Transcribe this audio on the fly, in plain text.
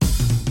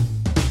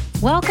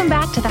Welcome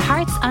back to the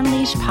Hearts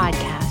Unleashed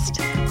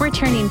podcast. We're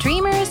turning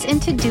dreamers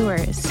into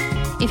doers.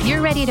 If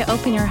you're ready to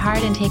open your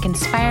heart and take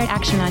inspired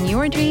action on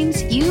your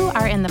dreams, you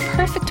are in the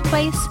perfect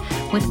place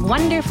with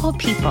wonderful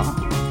people.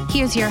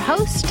 Here's your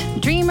host,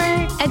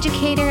 dreamer,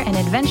 educator, and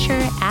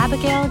adventurer,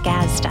 Abigail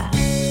Gazda.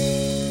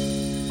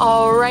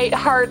 All right,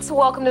 Hearts,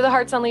 welcome to the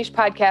Hearts Unleashed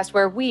podcast,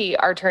 where we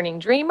are turning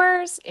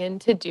dreamers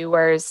into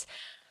doers.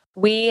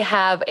 We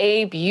have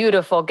a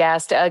beautiful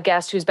guest, a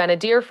guest who's been a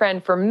dear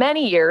friend for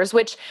many years,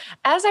 which,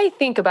 as I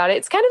think about it,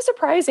 it's kind of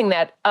surprising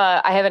that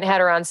I haven't had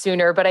her on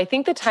sooner, but I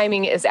think the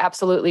timing is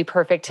absolutely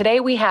perfect.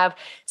 Today, we have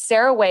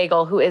Sarah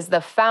Wagle, who is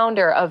the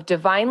founder of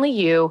Divinely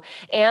You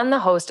and the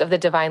host of the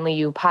Divinely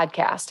You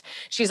podcast.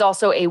 She's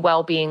also a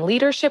well-being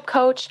leadership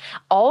coach,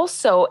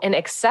 also an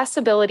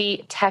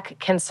accessibility tech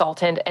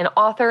consultant, an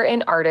author,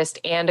 an artist,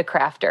 and a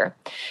crafter.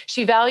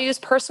 She values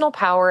personal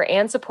power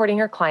and supporting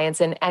her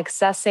clients in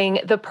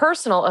accessing the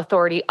personal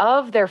authority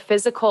of their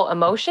physical,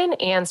 emotion,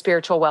 and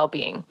spiritual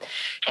well-being.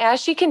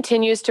 As she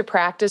continues to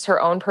practice her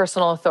own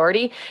personal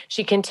authority,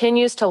 she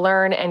continues to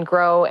learn and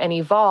grow and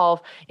evolve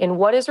in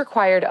what is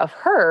required of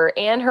her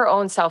and her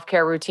own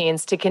self-care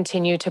routines to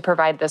continue to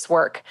provide this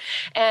work.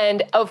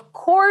 And of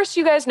course,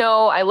 you guys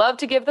know I love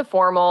to give the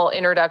formal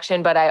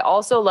introduction, but I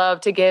also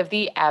love to give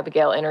the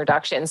Abigail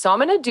introduction. So I'm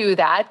going to do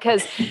that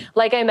because,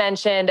 like I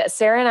mentioned,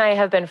 Sarah and I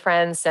have been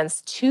friends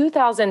since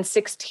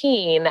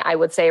 2016, I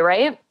would say,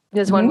 right?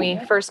 Is when we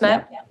first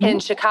met in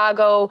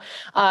Chicago.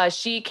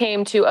 She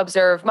came to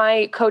observe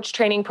my coach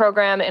training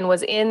program and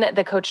was in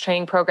the coach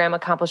training program,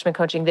 Accomplishment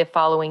Coaching, the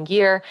following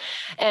year.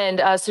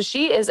 And so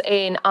she is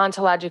an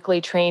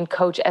ontologically trained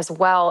coach as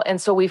well.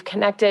 And so we've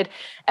connected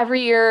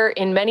every year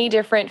in many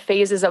different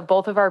phases of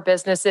both of our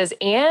businesses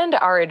and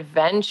our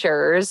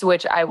adventures,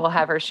 which I will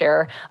have her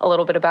share a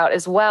little bit about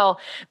as well.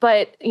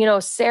 But, you know,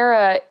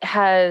 Sarah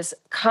has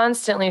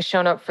constantly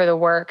shown up for the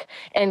work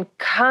and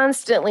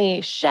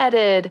constantly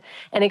shedded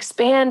and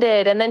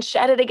expanded and then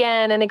shedded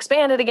again and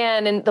expanded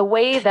again in the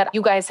way that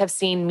you guys have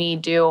seen me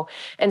do.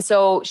 And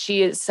so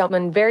she is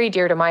someone very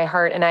dear to my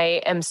heart, and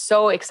I am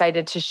so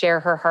excited to share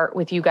her heart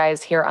with you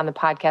guys here on the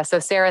podcast. So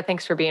Sarah,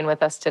 thanks for being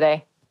with us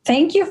today.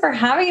 Thank you for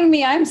having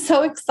me. I'm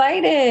so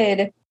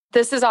excited.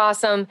 This is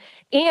awesome.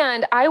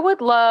 And I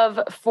would love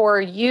for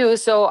you,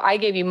 so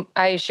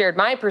I shared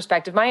my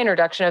perspective, my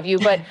introduction of you,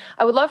 but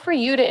I would love for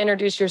you to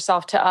introduce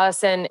yourself to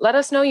us and let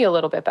us know you a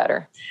little bit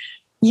better.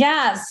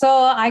 Yeah, so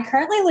I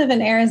currently live in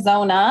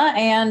Arizona,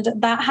 and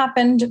that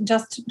happened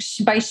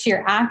just by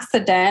sheer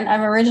accident.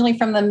 I'm originally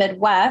from the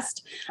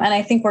Midwest, and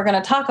I think we're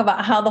going to talk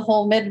about how the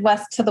whole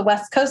Midwest to the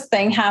West Coast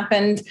thing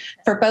happened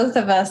for both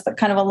of us that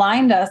kind of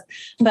aligned us.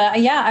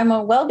 But yeah, I'm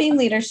a well-being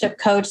leadership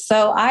coach.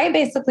 So I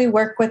basically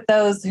work with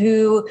those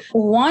who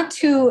want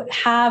to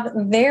have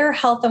their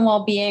health and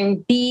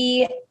well-being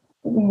be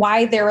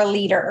why they're a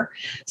leader.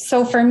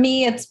 So for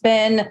me, it's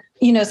been,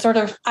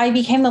 I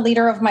became the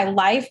leader of my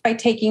life by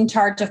taking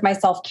charge of my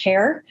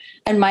self-care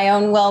and my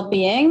own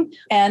well-being.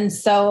 And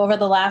so over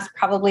the last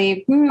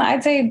probably,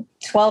 I'd say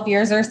 12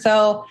 years or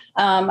so,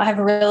 I've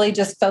really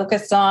just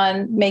focused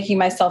on making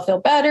myself feel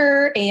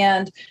better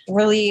and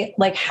really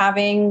like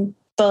having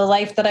the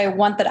life that I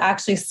want that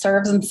actually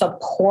serves and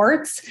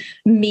supports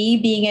me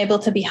being able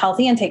to be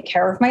healthy and take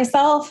care of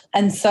myself.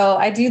 And so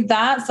I do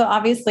that. So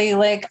obviously,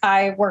 like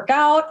I work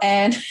out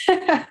and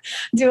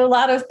do a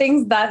lot of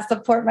things that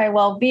support my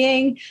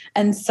well-being.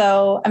 And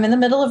so I'm in the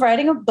middle of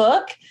writing a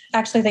book,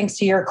 actually, thanks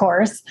to your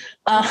course.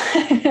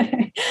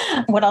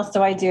 What else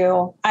do I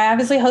do? I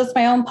obviously host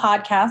my own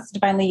podcast,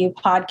 Divinely You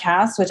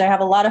podcast, which I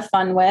have a lot of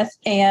fun with.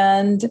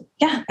 And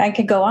yeah, I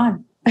could go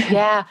on.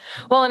 Yeah.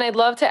 Well, and I'd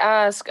love to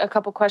ask a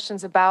couple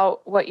questions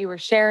about what you were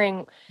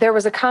sharing. There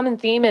was a common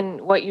theme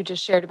in what you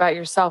just shared about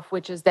yourself,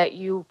 which is that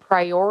you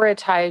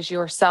prioritize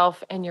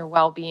yourself and your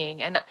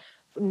well-being. And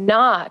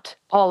not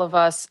all of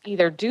us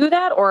either do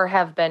that or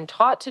have been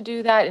taught to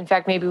do that. In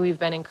fact, maybe we've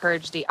been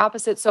encouraged the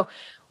opposite. So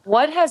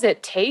what has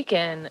it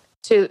taken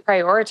to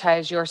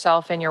prioritize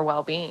yourself and your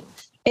well-being?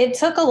 It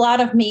took a lot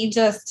of me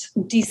just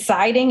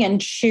deciding and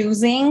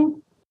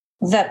choosing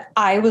that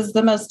I was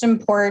the most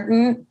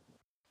important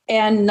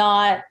and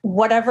not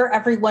whatever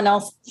everyone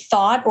else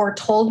thought or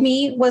told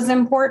me was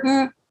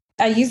important.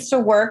 I used to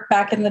work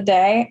back in the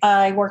day.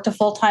 I worked a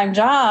full-time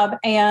job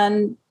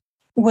and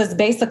was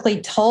basically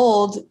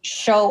told,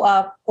 show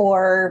up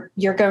or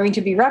you're going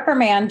to be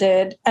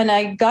reprimanded. And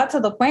I got to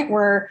the point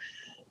where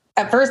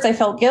at first I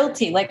felt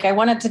guilty. Like I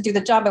wanted to do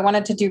the job. I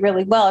wanted to do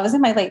really well. I was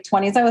in my late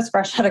 20s. I was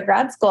fresh out of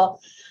grad school.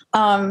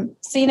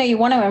 So, you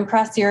want to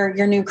impress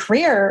your new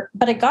career,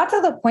 but it got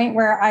to the point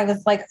where I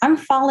was like, I'm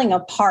falling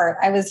apart.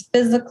 I was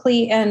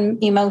physically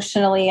and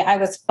emotionally, I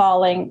was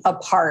falling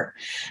apart.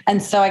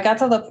 And so I got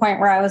to the point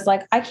where I was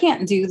like, I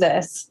can't do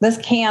this. This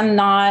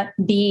cannot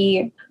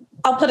be,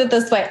 I'll put it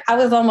this way. I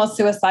was almost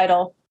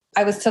suicidal.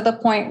 I was to the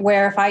point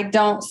where if I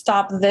don't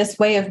stop this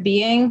way of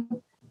being,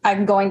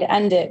 I'm going to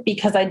end it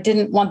because I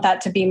didn't want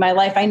that to be my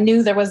life. I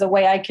knew there was a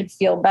way I could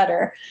feel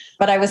better,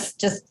 but I was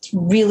just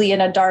really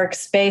in a dark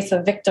space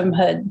of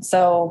victimhood.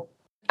 So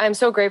I'm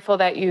so grateful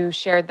that you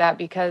shared that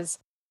because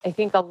I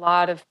think a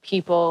lot of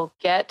people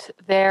get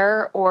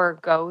there or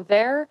go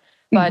there,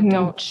 but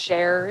don't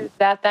share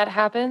that that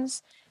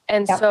happens.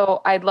 And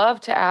so I'd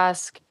love to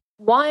ask,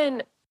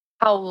 one,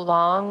 how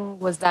long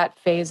was that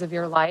phase of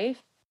your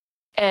life?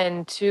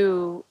 And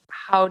two,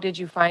 how did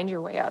you find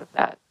your way out of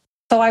that?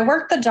 So I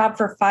worked the job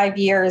for 5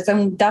 years,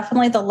 and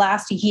definitely the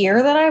last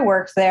year that I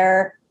worked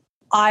there,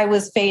 I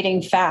was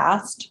fading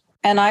fast.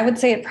 And I would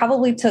say it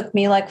probably took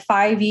me like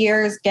 5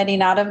 years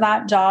getting out of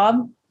that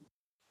job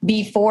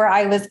before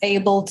I was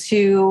able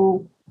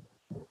to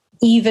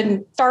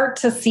even start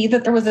to see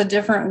that there was a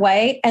different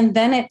way. And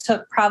then it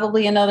took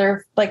probably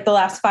another, like the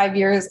last 5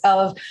 years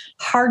of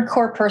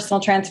hardcore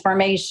personal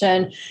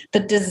transformation, the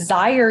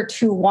desire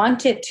to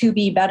want it to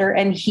be better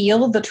and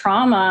heal the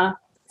trauma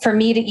for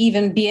me to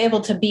even be able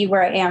to be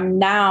where I am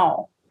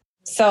now.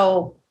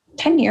 So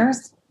 10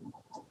 years.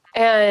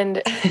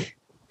 And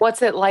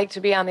what's it like to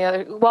be on the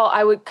other,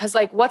 because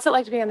like, what's it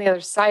like to be on the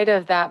other side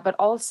of that? But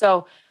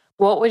also,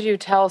 what would you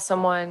tell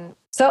someone?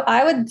 So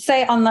I would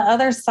say on the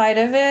other side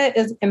of it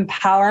is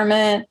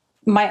empowerment,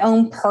 my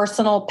own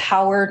personal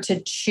power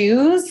to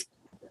choose,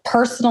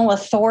 personal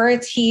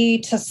authority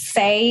to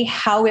say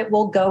how it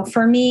will go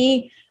for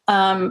me.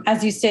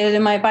 As you stated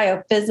in my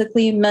bio,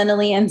 physically,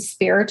 mentally, and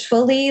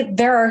spiritually,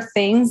 there are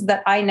things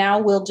that I now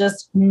will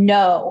just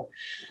know.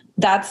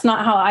 That's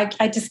not how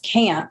I just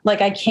can't.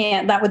 Like I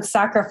can't, that would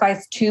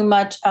sacrifice too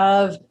much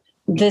of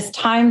this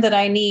time that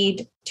I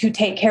need to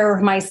take care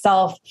of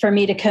myself for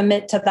me to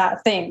commit to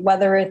that thing,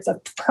 whether it's a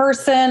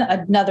person,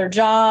 another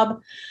job,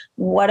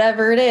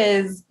 whatever it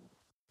is.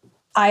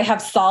 I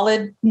have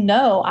solid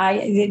no.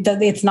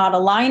 It's not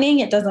aligning.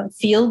 It doesn't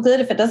feel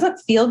good. If it doesn't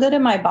feel good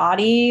in my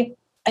body,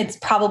 it's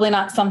probably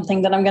not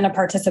something that I'm going to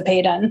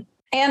participate in.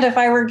 And if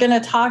I were going to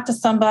talk to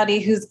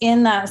somebody who's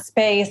in that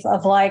space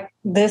of like,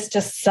 this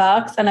just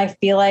sucks, and I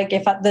feel like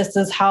if this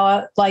is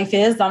how life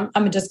is,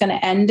 I'm just going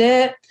to end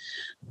it.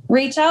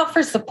 Reach out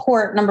for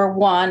support. Number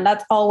one,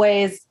 that's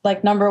always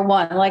like number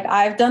one. Like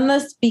I've done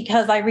this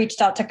because I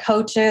reached out to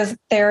coaches,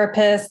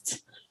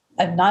 therapists.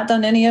 I've not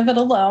done any of it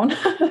alone.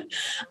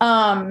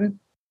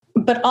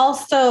 But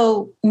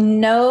also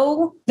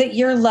know that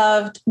you're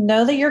loved,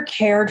 know that you're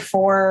cared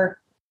for,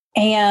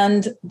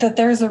 and that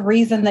there's a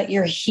reason that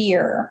you're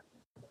here.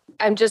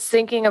 I'm just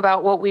thinking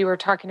about what we were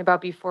talking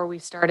about before we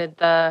started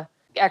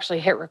actually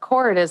hit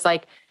record, is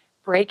like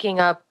breaking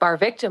up our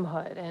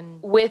victimhood,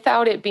 and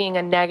without it being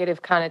a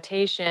negative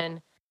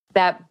connotation,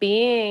 that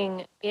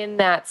being in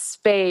that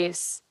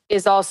space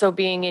is also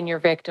being in your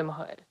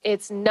victimhood.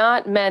 It's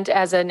not meant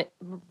as a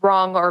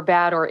wrong or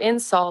bad or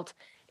insult.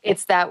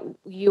 It's that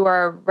you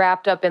are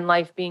wrapped up in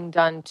life being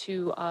done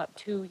to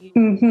you,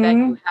 that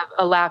you have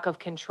a lack of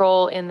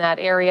control in that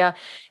area.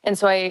 And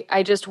so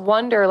I just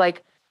wonder,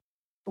 like,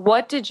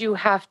 what did you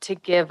have to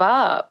give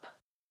up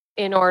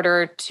in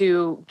order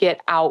to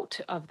get out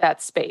of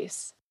that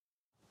space?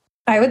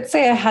 I would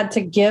say I had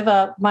to give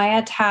up my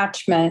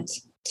attachment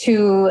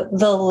to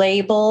the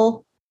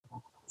label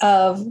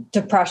of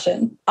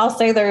depression. I'll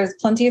say there's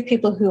plenty of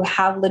people who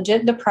have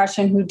legit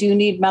depression who do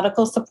need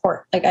medical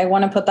support. Like I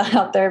want to put that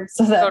out there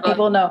so that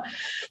people know.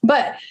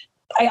 But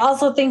I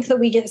also think that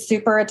we get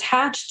super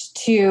attached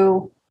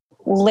to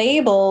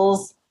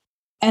labels,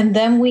 and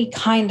then we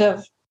kind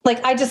of,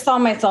 like, I just saw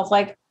myself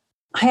like,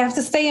 I have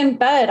to stay in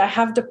bed. I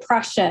have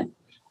depression.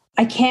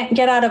 I can't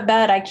get out of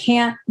bed. I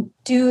can't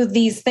do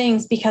these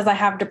things because I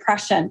have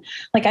depression.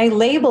 Like I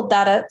labeled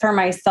that for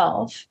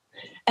myself,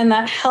 and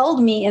that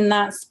held me in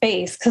that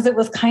space because it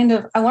was kind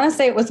of, I want to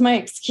say it was my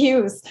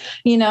excuse,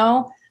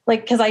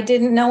 like, because I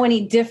didn't know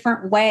any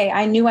different way.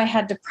 I knew I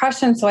had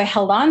depression, so I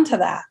held on to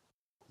that.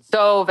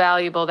 So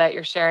valuable that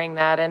you're sharing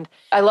that. And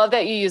I love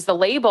that you use the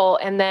label.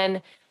 And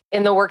then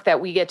in the work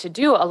that we get to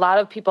do, a lot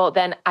of people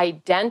then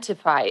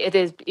identify,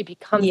 it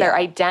becomes their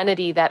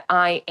identity that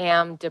I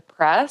am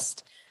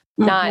depressed.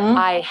 Not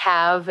I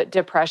have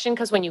depression,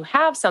 because when you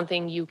have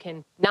something, you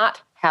can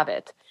not have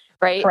it,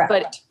 right?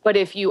 Correct. But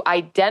if you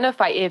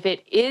identify, if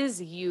it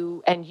is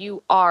you and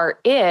you are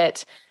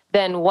it,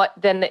 then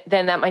then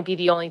that might be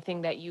the only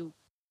thing that you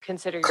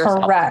consider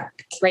yourself.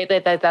 Correct. Right?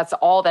 That's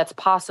all that's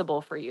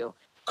possible for you.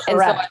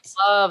 Correct. And so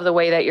I love the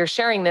way that you're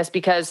sharing this,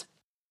 because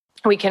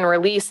we can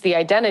release the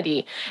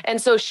identity.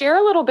 And so share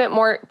a little bit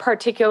more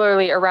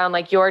particularly around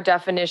like your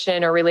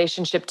definition or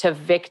relationship to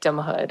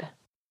victimhood.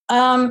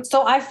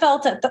 So I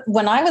felt that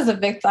when I was a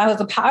victim, I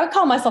would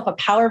call myself a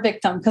power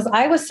victim, because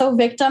I was so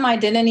victim, I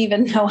didn't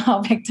even know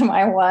how victim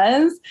I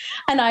was.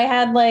 And I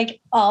had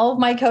like all of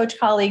my coach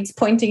colleagues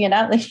pointing it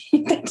out. Like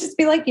they'd just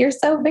be like, you're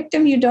so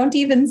victim, you don't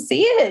even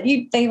see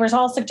it. They were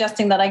all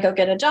suggesting that I go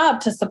get a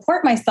job to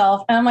support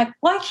myself. And I'm like,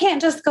 well, I can't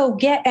just go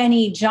get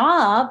any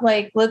job.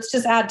 Like, let's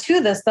just add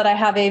to this that I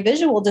have a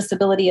visual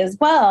disability as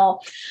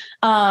well.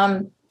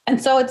 And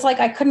so it's like,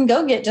 I couldn't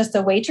go get just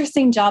a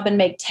waitressing job and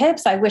make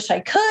tips. I wish I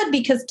could,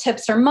 because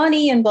tips are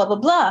money and blah, blah,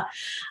 blah.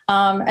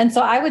 And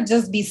so I would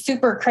just be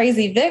super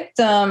crazy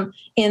victim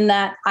in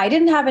that I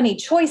didn't have any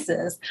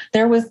choices.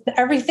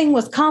 Everything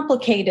was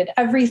complicated.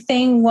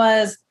 Everything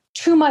was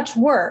too much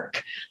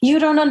work. You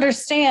don't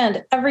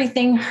understand.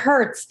 Everything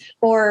hurts,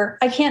 or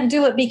I can't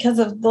do it because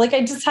of, like,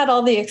 I just had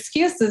all the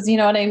excuses, you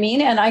know what I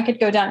mean? And I could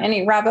go down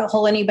any rabbit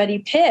hole anybody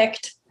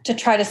picked to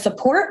try to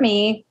support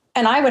me.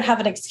 And I would have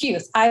an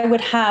excuse. I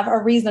would have a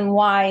reason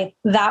why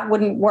that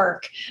wouldn't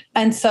work.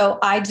 And so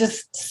I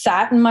just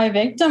sat in my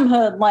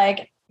victimhood.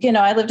 Like, you know,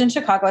 I lived in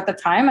Chicago at the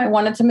time. I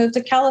wanted to move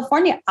to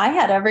California. I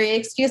had every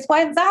excuse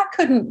why that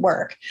couldn't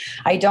work.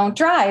 I don't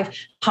drive.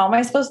 How am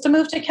I supposed to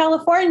move to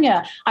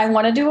California? I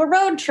want to do a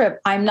road trip.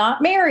 I'm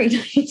not married.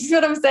 You see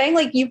what I'm saying?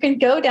 Like, you can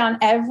go down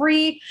and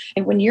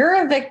when you're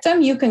a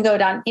victim, you can go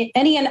down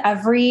any and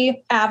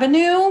every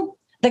avenue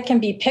that can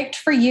be picked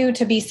for you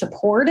to be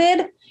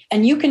supported.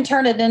 And you can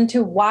turn it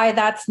into why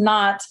that's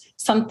not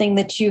something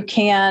that you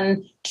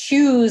can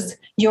choose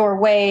your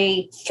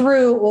way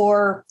through,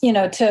 or, you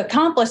know, to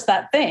accomplish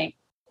that thing.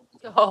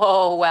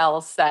 Oh, well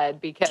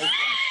said, because,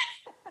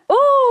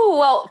 oh,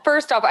 well,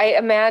 first off, I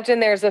imagine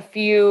there's a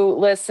few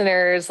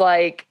listeners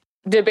like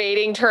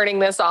debating turning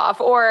this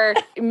off, or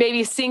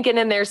maybe sinking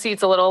in their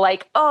seats a little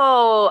like,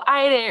 oh,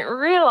 I didn't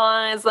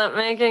realize that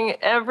making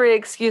every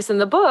excuse in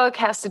the book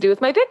has to do with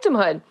my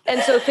victimhood.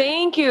 And so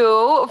thank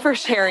you for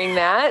sharing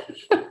that.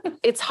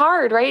 It's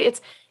hard, right?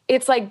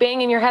 It's like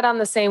banging your head on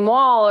the same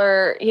wall,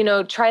 or, you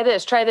know, try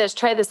this, try this,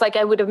 try this. Like,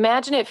 I would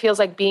imagine it feels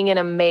like being in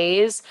a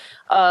maze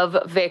of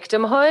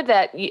victimhood,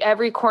 that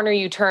every corner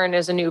you turn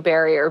is a new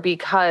barrier,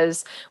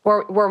 because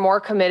we're more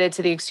committed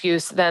to the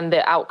excuse than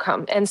the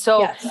outcome. And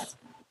so yes.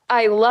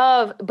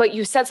 But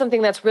you said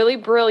something that's really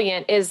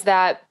brilliant, is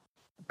that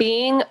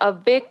being a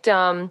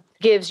victim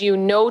gives you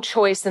no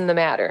choice in the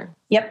matter.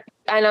 Yep.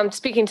 And I'm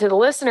speaking to the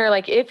listener,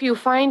 like, if you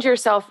find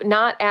yourself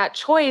not at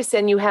choice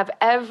and you have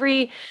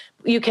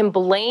you can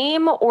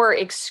blame or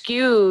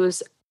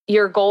excuse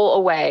your goal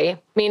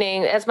away,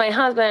 meaning as my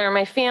husband or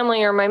my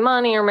family or my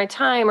money or my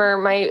time or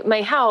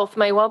my health,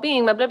 my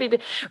well-being, blah, blah, blah, blah,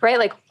 right?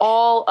 Like,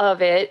 all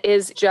of it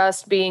is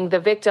just being the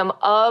victim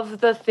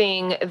of the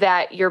thing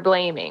that you're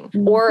blaming,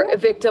 or a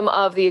victim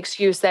of the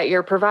excuse that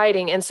you're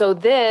providing. And so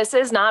this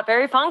is not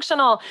very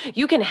functional.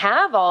 You can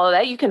have all of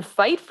that. You can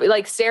fight for,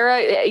 like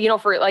Sarah, you know,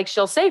 for, like,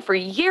 she'll say for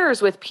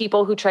years with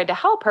people who tried to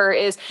help her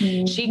is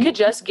she could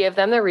just give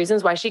them the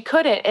reasons why she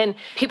couldn't. And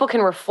people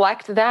can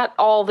reflect that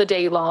all the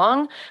day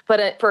long,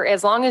 but for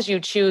as long as you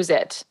choose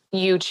it,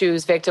 you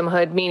choose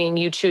victimhood, meaning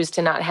you choose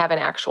to not have an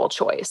actual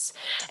choice.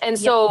 And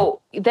so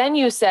then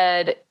you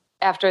said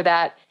after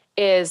that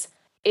it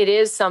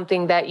is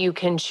something that you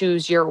can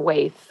choose your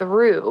way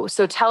through.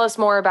 So tell us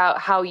more about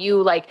how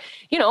you, like,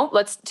 you know,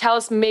 let's tell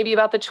us maybe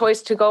about the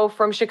choice to go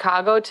from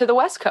Chicago to the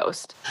West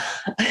Coast.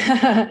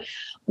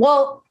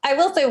 Well, I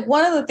will say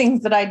one of the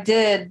things that I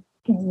did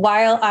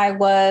while I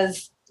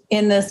was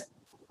in this,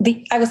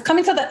 I was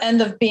coming to the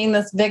end of being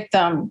this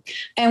victim.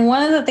 And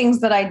one of the things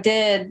that I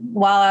did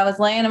while I was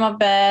laying in my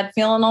bed,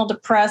 feeling all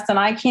depressed, and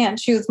I can't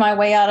choose my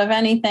way out of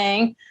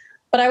anything,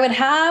 but I would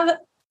have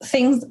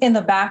things in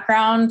the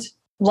background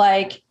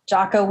like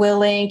Jocko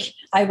Willink.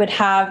 I would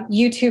have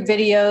YouTube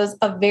videos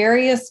of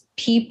various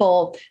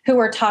people who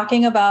were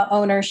talking about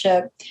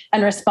ownership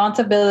and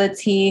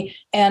responsibility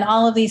and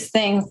all of these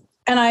things.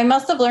 And I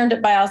must have learned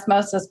it by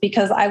osmosis,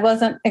 because I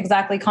wasn't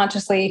exactly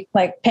consciously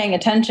like paying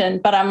attention,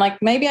 but I'm like,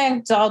 maybe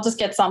I'll just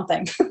get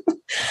something.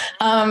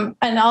 And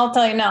I'll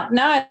tell you now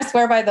I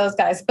swear by those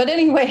guys. But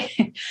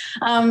anyway,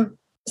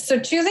 so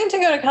choosing to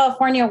go to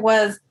California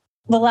was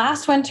the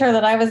last winter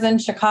that I was in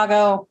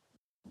Chicago.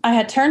 I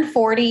had turned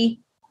 40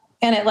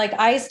 and it like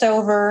iced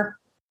over,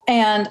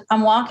 and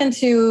I'm walking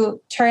to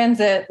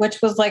Transit,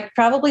 which was like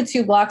probably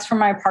 2 blocks from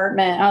my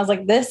apartment. I was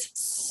like, this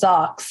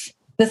sucks.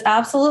 This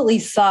absolutely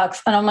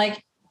sucks. And I'm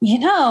like, you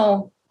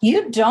know,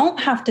 you don't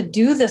have to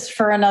do this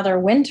for another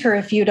winter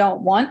if you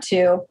don't want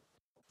to.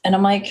 And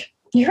I'm like,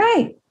 you're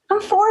right. I'm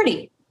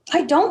 40.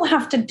 I don't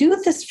have to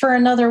do this for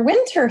another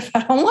winter if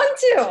I don't want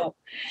to.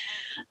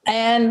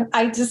 And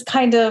I just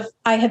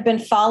I had been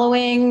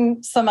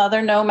following some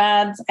other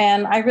nomads,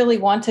 and I really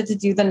wanted to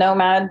do the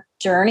nomad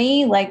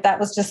journey. Like, that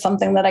was just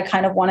something that I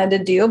kind of wanted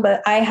to do,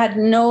 but I had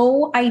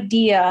no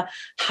idea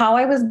how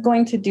I was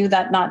going to do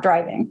that not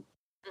driving.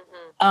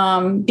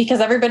 Because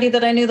everybody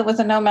that I knew that was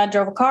a nomad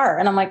drove a car.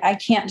 And I'm like, I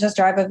can't just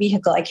drive a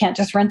vehicle. I can't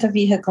just rent a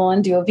vehicle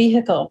and do a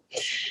vehicle.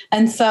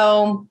 And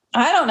so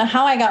I don't know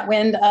how I got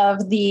wind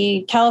of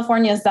the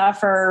California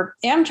Zephyr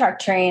Amtrak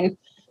train,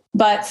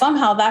 but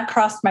somehow that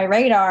crossed my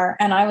radar.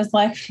 And I was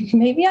like,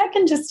 maybe I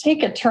can just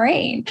take a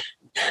train.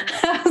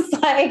 I was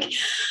like,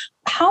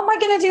 how am I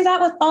going to do that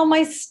with all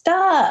my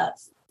stuff?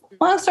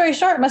 Long story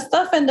short, my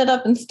stuff ended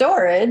up in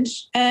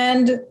storage,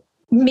 and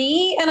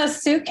me and a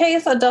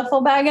suitcase, a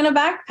duffel bag, and a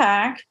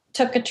backpack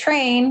took a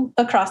train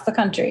across the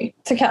country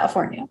to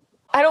California.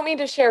 I don't mean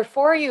to share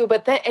for you,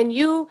 but then, and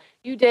you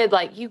did,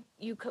 like, you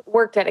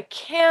worked at a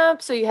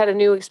camp, so you had a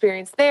new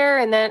experience there.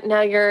 And then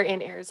now you're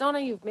in Arizona,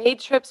 you've made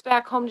trips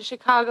back home to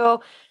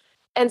Chicago.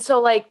 And so,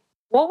 like,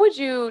 what would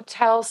you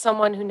tell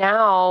someone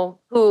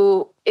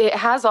who it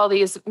has all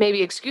these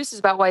maybe excuses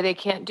about why they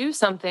can't do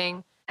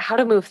something, how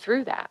to move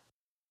through that?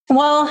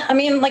 Well, I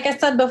mean, like I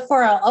said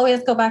before, I'll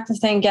always go back to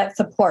saying get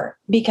support,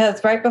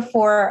 because right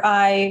before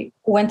I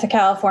went to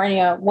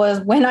California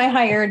was when I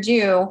hired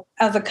you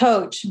as a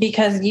coach,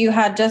 because you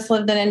had just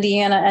lived in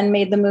Indiana and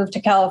made the move to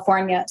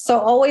California. So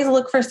always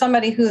look for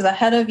somebody who's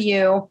ahead of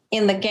you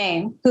in the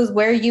game, who's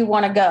where you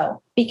want to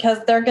go, because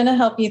they're going to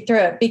help you through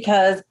it.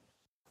 Because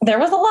there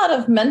was a lot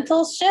of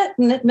mental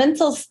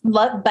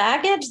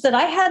baggage that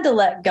I had to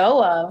let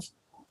go of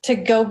to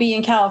go be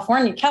in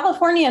California.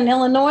 California and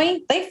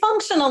Illinois, they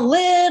function a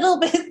little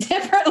bit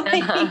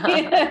differently,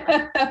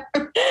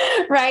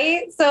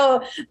 right?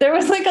 So there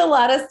was like a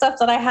lot of stuff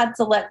that I had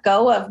to let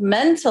go of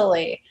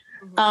mentally.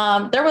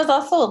 There was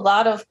also a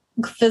lot of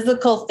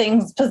physical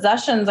things,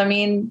 possessions, I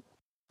mean,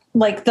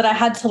 like that I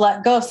had to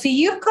let go of. So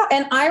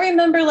and I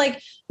remember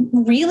like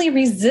really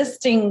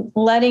resisting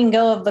letting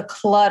go of the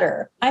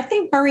clutter. I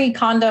think Marie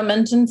Kondo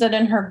mentions it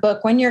in her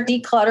book. When you're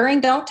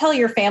decluttering, don't tell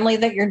your family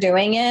that you're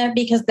doing it,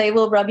 because they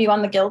will rub you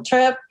on the guilt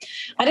trip.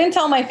 I didn't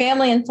tell my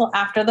family until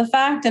after the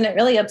fact, and it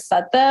really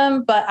upset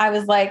them. But I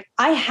was like,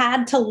 I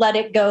had to let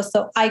it go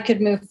so I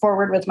could move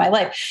forward with my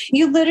life.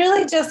 You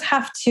literally just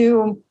have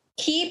to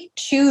keep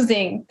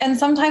choosing. And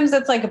sometimes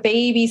it's like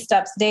baby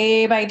steps,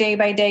 day by day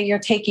by day. You're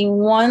taking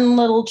one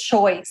little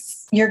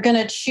choice. You're going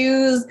to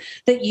choose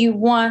that you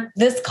want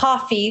this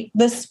coffee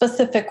this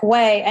specific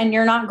way, and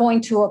you're not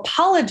going to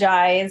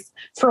apologize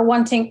for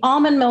wanting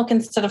almond milk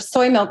instead of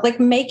soy milk. Like,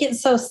 make it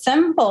so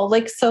simple,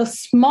 like so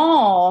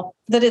small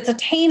that it's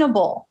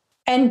attainable,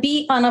 and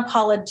be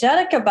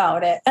unapologetic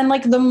about it. And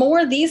like the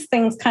more these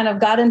things kind of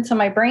got into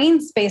my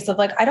brain space of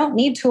like, I don't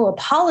need to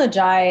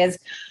apologize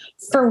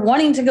for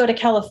wanting to go to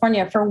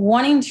California, for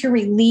wanting to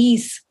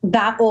release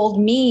that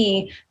old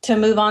me to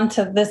move on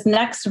to this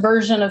next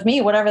version of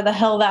me, whatever the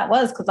hell that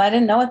was, because I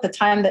didn't know at the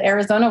time that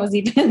Arizona was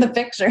even in the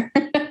picture.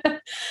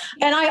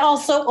 And I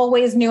also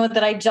always knew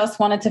that I just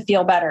wanted to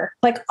feel better.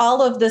 Like,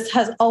 all of this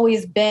has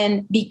always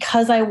been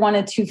because I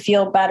wanted to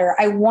feel better.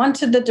 I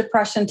wanted the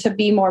depression to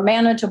be more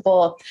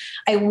manageable.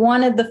 I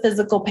wanted the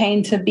physical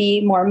pain to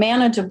be more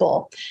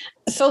manageable.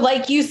 So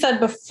like you said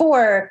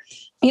before,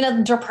 you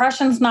know,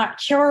 depression's not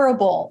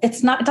curable.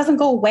 It doesn't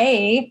go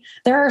away.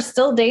 There are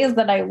still days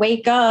that I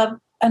wake up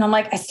and I'm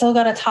like, I still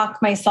got to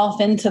talk myself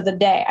into the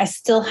day. I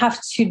still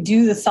have to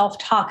do the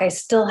self-talk. I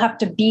still have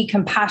to be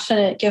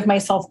compassionate, give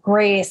myself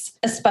grace,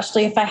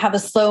 especially if I have a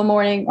slow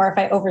morning or if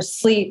I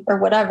oversleep or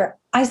whatever.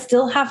 I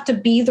still have to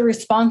be the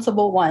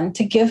responsible one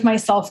to give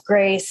myself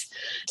grace,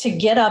 to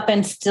get up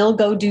and still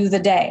go do the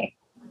day.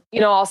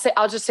 You know,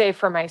 I'll just say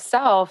for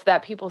myself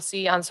that people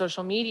see on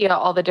social media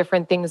all the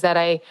different things that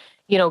I,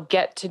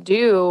 get to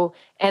do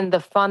and the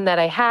fun that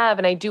I have.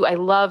 And I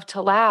love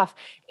to laugh.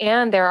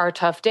 And there are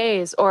tough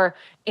days,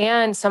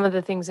 and some of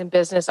the things in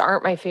business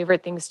aren't my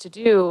favorite things to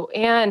do.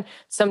 And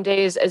some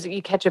days as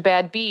you catch a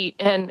bad beat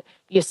and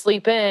you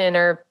sleep in,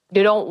 or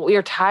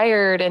you're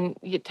tired and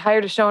you're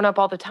tired of showing up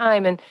all the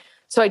time. And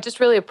so I just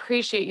really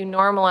appreciate you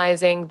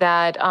normalizing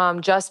that,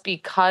 just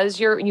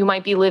because you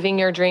might be living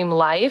your dream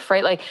life,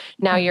 right? Like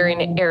now you're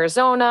in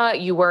Arizona,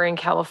 you were in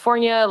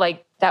California,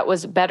 like that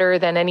was better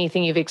than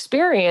anything you've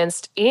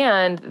experienced.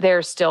 And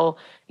there's still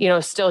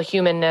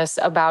humanness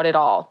about it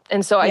all.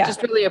 And so I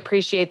just really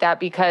appreciate that,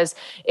 because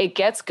it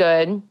gets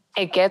good.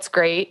 It gets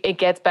great. It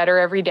gets better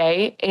every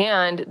day.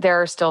 And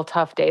there are still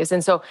tough days.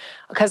 And so,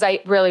 because I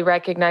really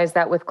recognize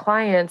that with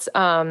clients,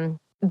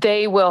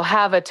 they will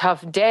have a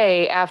tough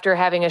day after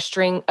having a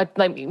string,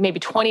 like maybe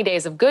 20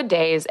 days of good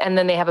days. And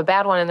then they have a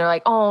bad one and they're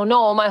like, oh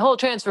no, my whole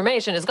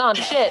transformation has gone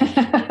to shit.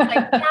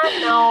 Like,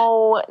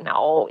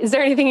 no. Is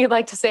there anything you'd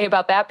like to say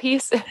about that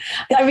piece?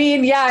 I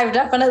mean, yeah,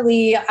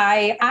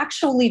 I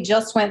actually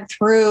just went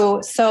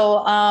through.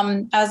 So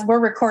as we're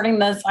recording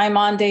this, I'm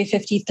on day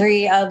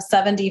 53 of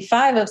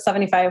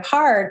 75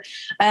 hard.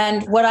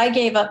 And what I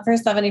gave up for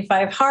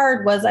 75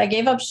 hard was I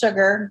gave up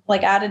sugar,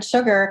 like added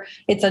sugar.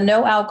 It's a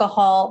no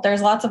alcohol.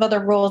 There's lots of other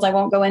rules I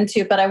won't go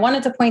into, but I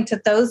wanted to point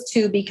to those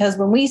two, because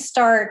when we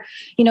start,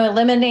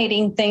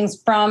 eliminating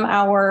things from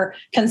our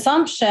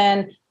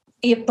consumption,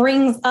 it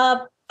brings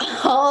up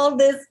all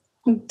this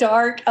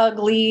dark,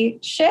 ugly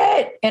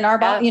shit in our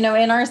body, in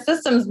our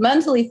systems,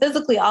 mentally,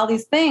 physically, all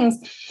these things.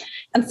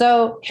 And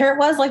so here it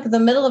was, like the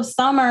middle of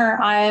summer,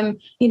 I'm,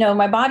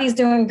 my body's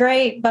doing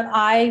great, but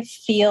I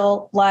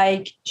feel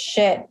like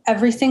shit.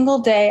 Every single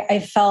day I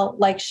felt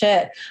like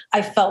shit.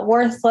 I felt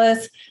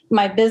worthless.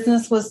 My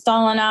business was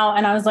stalling out,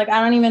 and I was like,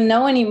 I don't even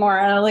know anymore.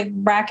 And I was like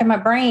racking my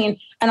brain,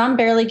 and I'm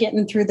barely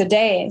getting through the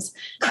days,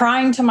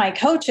 crying to my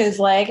coaches,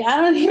 like, I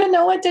don't even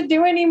know what to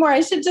do anymore.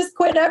 I should just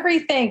quit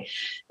everything.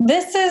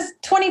 This is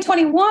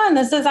 2021.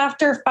 This is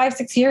after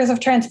 5-6 years of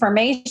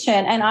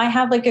transformation. And I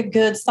have like a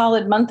good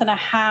solid month and a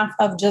half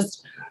of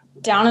just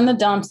down in the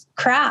dumps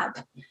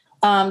crap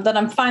that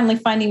I'm finally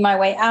finding my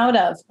way out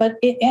of. But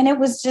it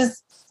was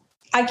just,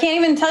 I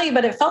can't even tell you,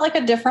 but it felt like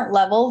a different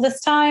level this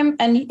time.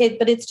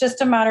 But it's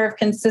just a matter of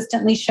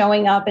consistently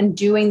showing up and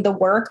doing the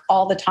work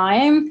all the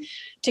time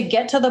to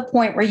get to the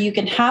point where you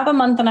can have a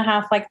month and a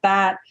half like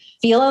that,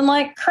 feeling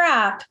like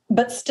crap,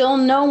 but still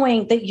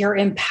knowing that you're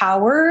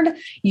empowered,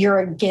 you're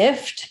a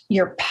gift,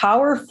 you're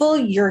powerful,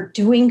 you're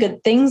doing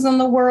good things in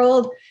the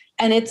world,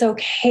 and it's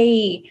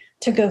okay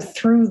to go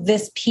through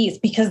this piece,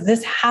 because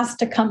this has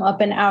to come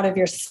up and out of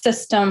your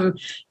system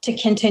to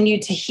continue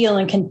to heal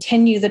and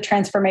continue the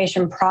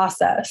transformation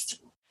process.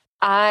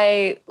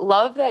 I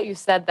love that you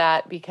said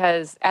that,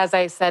 because as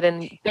I said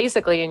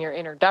basically in your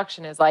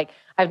introduction is like,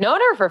 I've known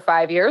her for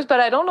 5 years, but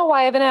I don't know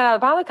why I haven't had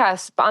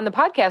on the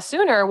podcast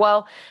sooner.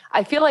 Well,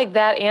 I feel like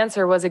that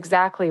answer was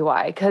exactly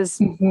why,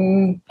 because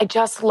I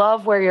just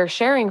love where you're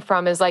sharing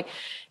from is like,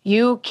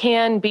 you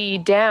can be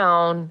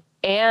down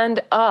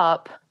and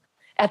up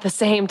at the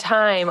same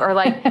time, or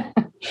like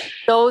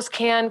those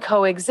can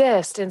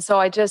coexist. And so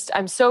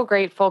I'm so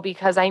grateful,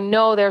 because I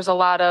know there's a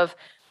lot of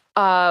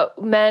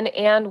men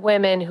and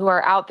women who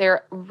are out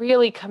there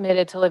really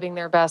committed to living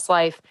their best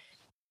life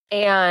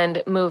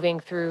and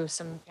moving through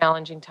some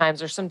challenging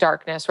times or some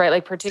darkness, right?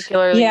 Like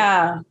particularly.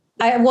 Yeah.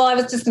 I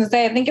was just going to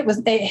say, I think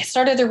it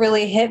started to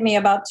really hit me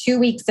about 2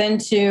 weeks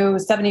into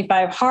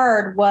 75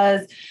 Hard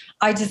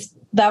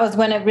that was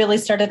when it really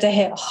started to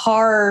hit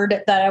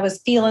hard, that I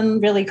was feeling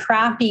really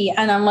crappy.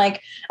 And I'm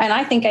like, and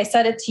I think I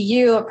said it to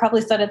you, I probably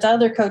said it to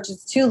other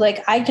coaches too.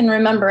 Like, I can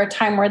remember a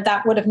time where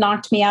that would have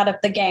knocked me out of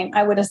the game.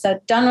 I would have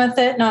said, done with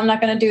it. No, I'm not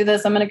going to do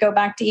this. I'm going to go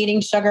back to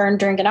eating sugar and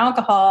drinking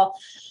alcohol.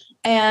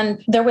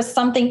 And there was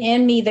something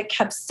in me that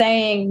kept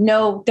saying,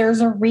 no,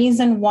 there's a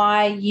reason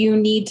why you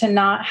need to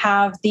not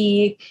have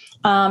the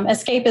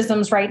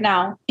escapisms right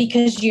now,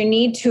 because you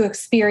need to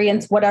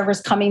experience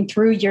whatever's coming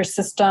through your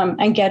system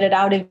and get it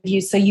out of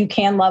you so you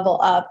can level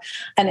up.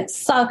 And it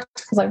sucked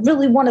because I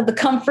really wanted the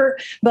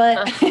comfort,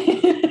 but but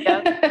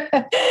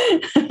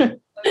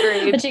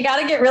you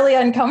got to get really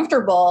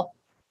uncomfortable.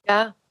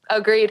 Yeah,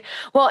 agreed.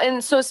 Well,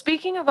 and so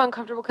speaking of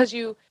uncomfortable, because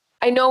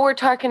I know we're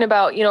talking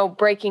about,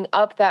 breaking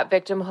up that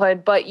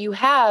victimhood, but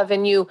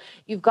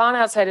you've gone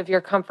outside of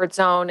your comfort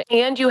zone,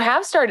 and you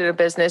have started a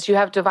business. You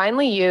have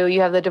Divinely You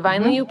have the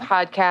Divinely You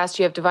podcast,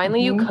 you have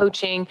Divinely You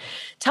coaching.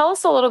 Tell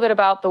us a little bit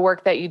about the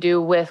work that you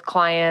do with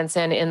clients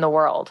and in the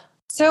world.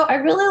 So I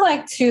really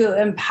like to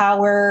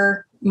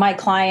empower my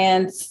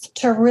clients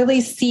to really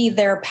see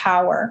their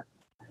power,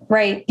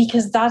 right?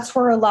 Because that's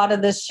where a lot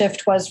of this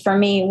shift was for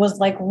me, was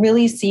like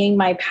really seeing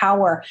my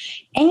power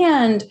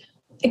and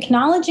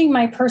acknowledging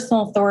my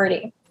personal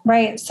authority,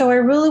 right? So I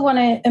really want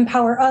to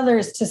empower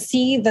others to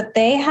see that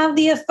they have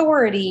the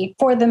authority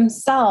for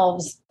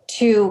themselves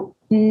to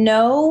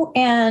know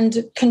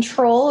and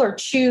control or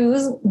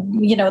choose,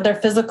 their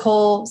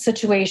physical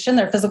situation,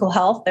 their physical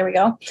health. There we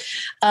go.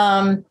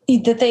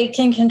 That they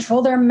can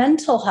control their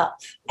mental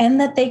health and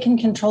that they can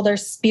control their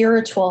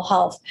spiritual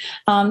health.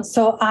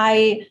 So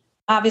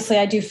obviously,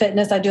 I do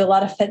fitness. I do a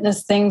lot of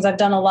fitness things. I've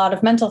done a lot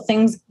of mental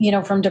things,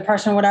 from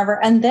depression,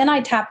 whatever. And then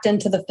I tapped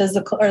into the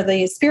physical or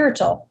the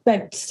spiritual.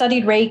 I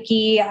studied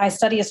Reiki. I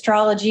study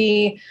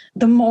astrology.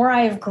 The more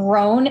I've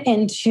grown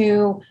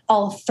into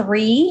all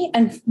three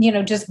and,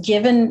 just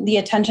given the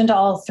attention to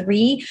all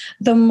three,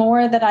 the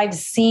more that I've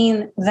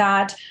seen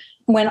that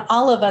when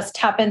all of us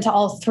tap into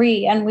all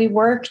three and we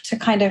work to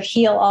kind of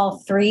heal all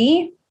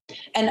three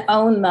and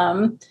own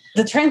them,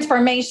 the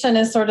transformation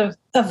is sort of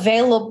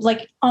available,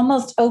 like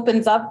almost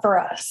opens up for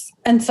us.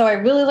 And so I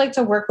really like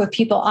to work with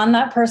people on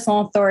that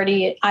personal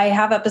authority. I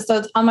have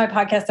episodes on my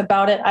podcast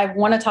about it. I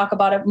want to talk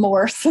about it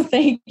more. So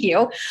thank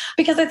you,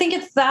 because I think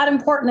it's that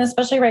important,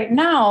 especially right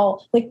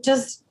now, like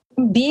just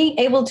being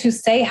able to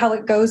say how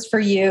it goes for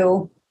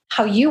you,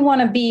 how you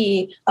want to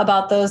be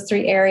about those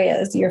three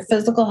areas, your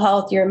physical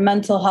health, your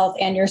mental health,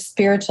 and your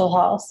spiritual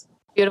health.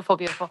 Beautiful,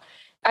 beautiful.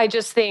 I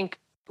just think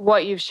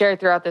what you've shared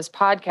throughout this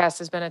podcast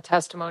has been a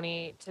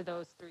testimony to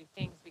those three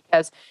things,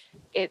 because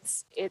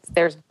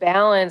there's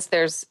balance,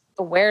 there's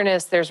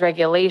awareness, there's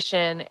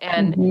regulation,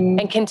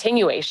 and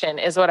continuation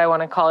is what I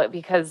want to call it,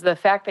 because the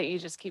fact that you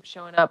just keep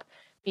showing up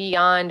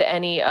beyond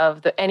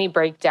any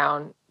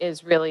breakdown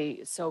is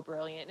really so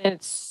brilliant, and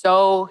it's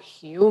so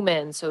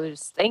human. So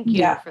just thank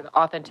you for the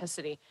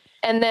authenticity.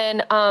 And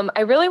then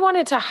I really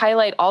wanted to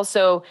highlight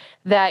also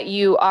that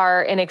you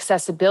are an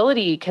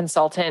accessibility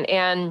consultant,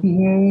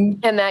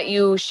 and that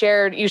you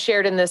shared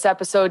in this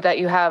episode that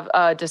you have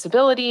a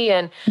disability.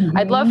 And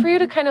I'd love for you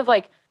to kind of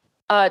like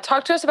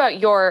talk to us about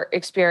your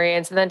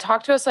experience, and then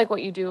talk to us like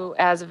what you do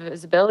as a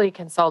visibility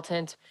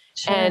consultant.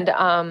 Sure. And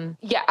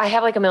I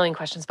have like a million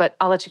questions, but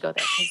I'll let you go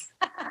there because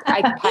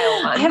I can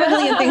pile on. I have a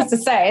million things to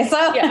say.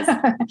 So, yes.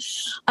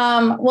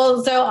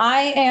 So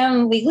I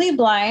am legally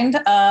blind,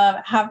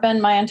 have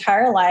been my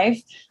entire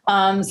life.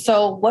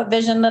 So what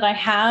vision that I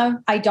have,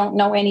 I don't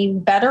know any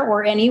better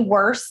or any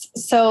worse.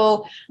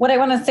 So what I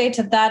want to say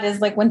to that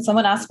is, like, when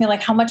someone asks me,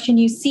 like, how much can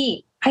you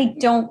see? I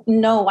don't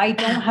know. I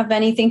don't have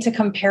anything to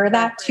compare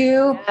that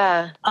to.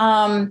 Yeah.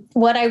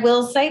 What I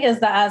will say is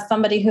that as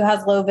somebody who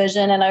has low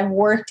vision, and I've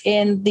worked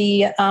in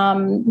the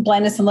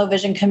blindness and low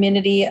vision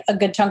community a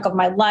good chunk of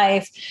my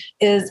life,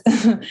 is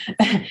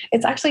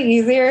it's actually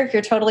easier if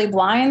you're totally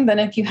blind than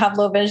if you have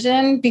low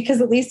vision, because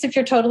at least if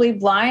you're totally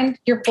blind,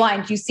 you're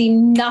blind. You see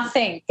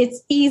nothing.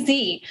 It's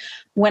easy.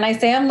 When I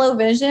say I'm low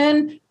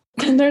vision,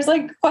 and there's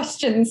like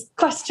questions.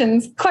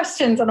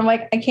 And I'm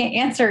like, I can't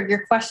answer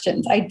your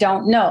questions. I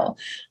don't know.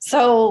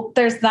 So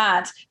there's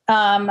that.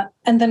 And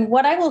then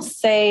what I will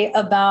say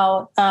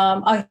about,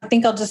 I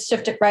think I'll just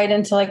shift it right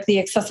into like the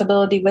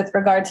accessibility with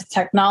regard to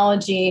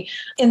technology,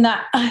 in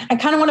that I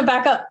kind of want to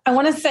back up. I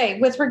want to say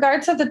with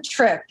regard to the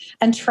trip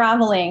and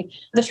traveling,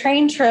 the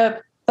train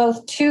trip,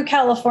 both to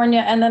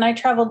California, and then I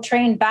traveled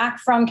train back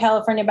from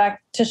California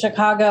back to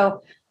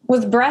Chicago,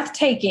 was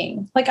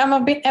breathtaking. Like, I'm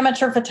an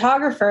amateur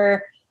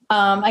photographer.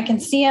 I can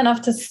see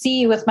enough to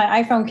see with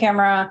my iPhone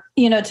camera,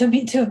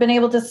 to have been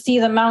able to see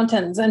the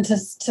mountains and to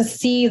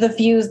see the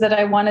views that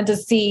I wanted to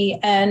see.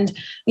 And,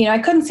 I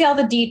couldn't see all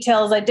the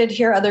details. I did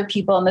hear other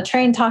people on the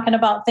train talking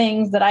about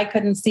things that I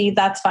couldn't see.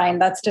 That's fine.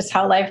 That's just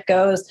how life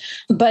goes.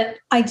 But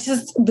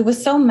there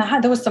was some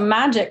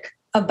magic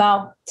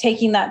about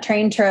taking that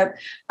train trip.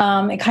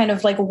 It kind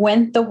of like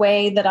went the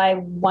way that I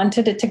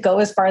wanted it to go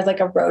as far as like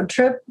a road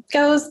trip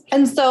goes.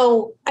 And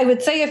so I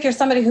would say if you're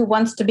somebody who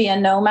wants to be a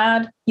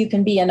nomad, you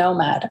can be a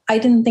nomad. I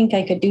didn't think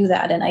I could do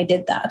that, and I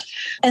did that.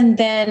 And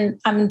then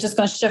I'm just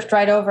going to shift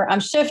right over. I'm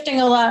shifting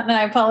a lot, and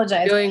I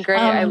apologize. Doing great.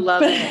 I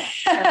love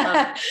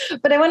it.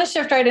 But I want to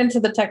shift right into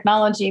the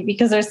technology,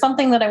 because there's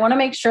something that I want to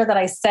make sure that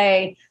I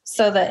say,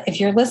 so that if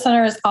your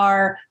listeners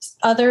are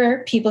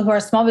other people who are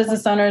small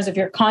business owners, if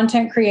you're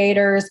content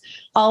creators,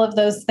 all of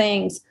those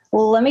things,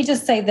 let me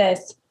just say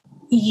this.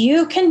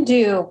 You can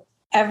do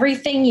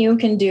everything you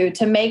can do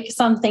to make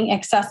something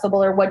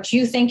accessible, or what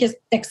you think is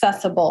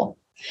accessible,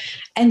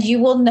 and you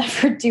will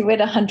never do it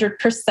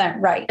 100%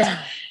 right.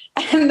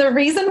 And the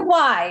reason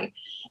why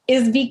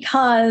is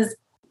because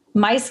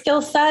my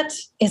skill set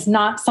is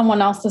not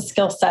someone else's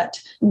skill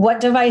set. What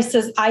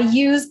devices I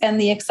use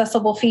and the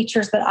accessible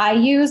features that I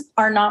use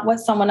are not what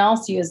someone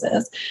else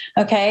uses.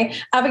 Okay.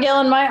 Abigail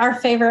and our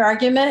favorite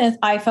argument is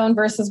iPhone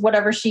versus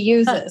whatever she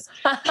uses.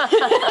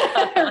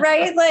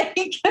 Right?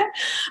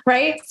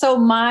 Right. So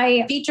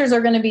my features are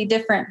going to be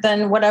different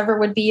than whatever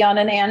would be on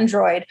an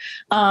Android,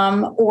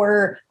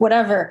 or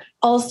whatever.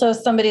 Also,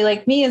 somebody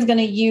like me is going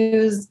to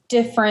use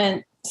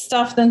different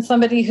stuff than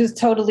somebody who's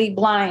totally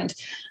blind.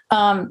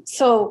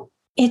 So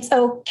it's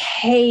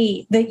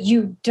okay that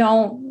you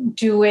don't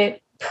do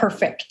it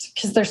perfect,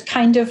 because there's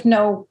kind of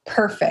no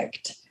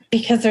perfect,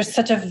 because I'm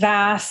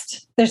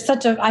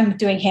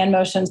doing hand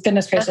motions,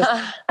 goodness gracious.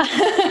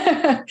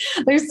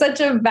 There's such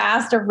a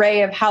vast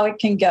array of how it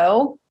can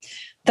go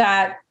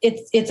that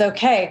it's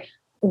okay.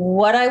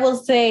 What I will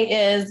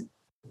say is,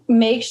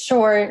 make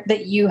sure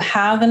that you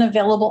have an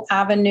available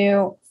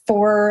avenue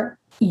for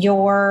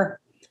your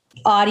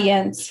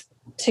audience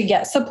to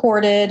get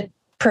supported,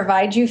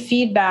 provide you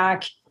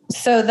feedback,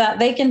 so that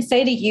they can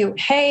say to you,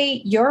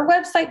 hey, your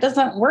website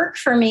doesn't work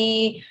for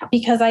me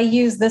because I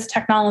use this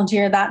technology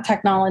or that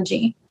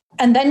technology.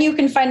 And then you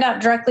can find out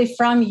directly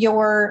from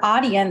your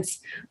audience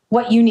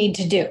what you need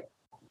to do,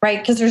 right?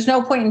 Because there's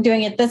no point in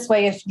doing it this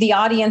way if the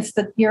audience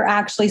that you're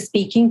actually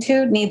speaking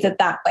to needs it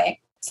that way.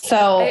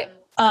 So,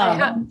 go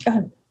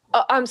ahead.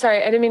 I'm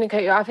sorry, I didn't mean to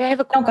cut you off. I have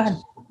a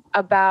question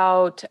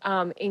about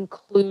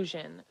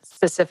inclusion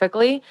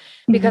specifically,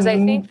 because I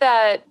think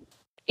that,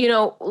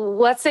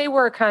 let's say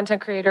we're a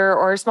content creator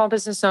or a small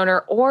business owner,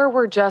 or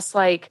we're just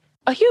like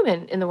a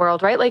human in the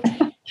world, right? Like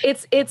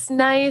it's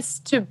nice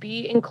to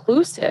be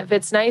inclusive.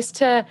 It's nice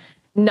to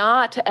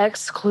not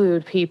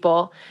exclude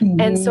people.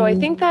 And so I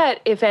think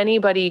that if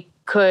anybody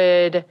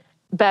could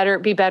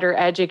be better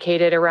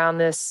educated around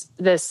this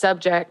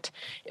subject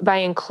by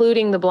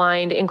including the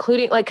blind,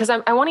 because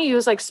I want to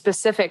use like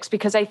specifics,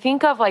 because I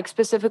think of like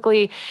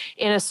specifically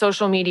in a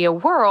social media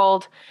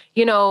world,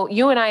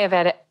 you and I have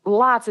had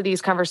lots of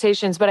these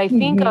conversations, but I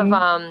think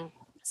of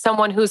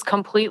someone who's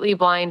completely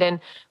blind and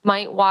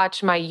might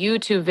watch my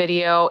YouTube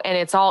video and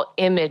it's all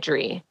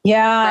imagery.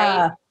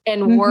 Yeah. Right?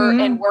 And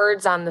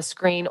words on the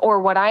screen.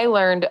 Or what I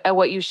learned,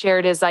 what you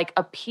shared is like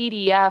a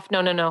PDF.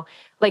 No.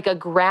 Like a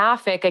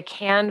graphic, a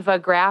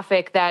Canva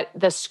graphic that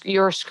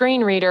your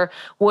screen reader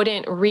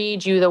wouldn't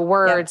read you the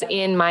words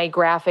in my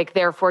graphic.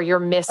 Therefore, you're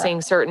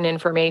missing certain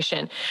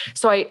information.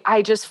 So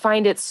I just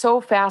find it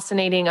so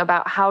fascinating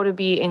about how to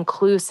be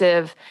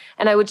inclusive.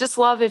 And I would just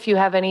love if you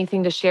have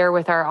anything to share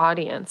with our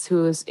audience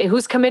who's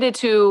committed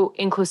to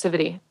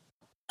inclusivity.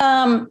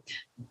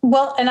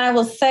 Well, and I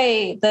will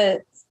say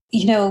that,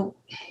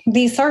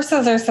 these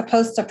sources are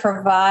supposed to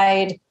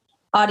provide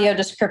audio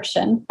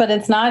description, but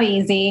it's not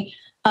easy.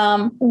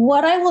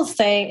 What I will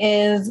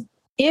say is,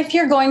 if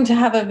you're going to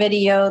have a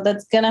video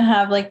that's going to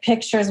have like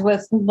pictures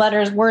with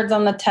letters, words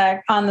on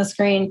the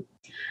screen,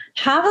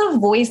 have a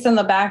voice in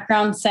the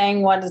background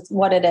saying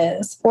what it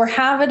is, or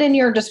have it in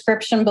your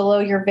description below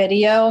your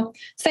video.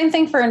 Same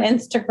thing for an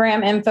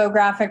Instagram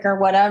infographic or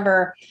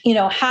whatever,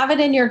 have it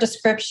in your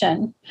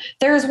description.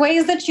 There's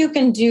ways that you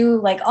can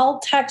do like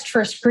alt text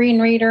for screen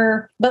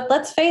reader, but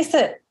let's face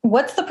it,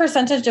 what's the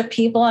percentage of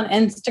people on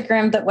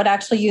Instagram that would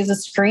actually use a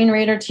screen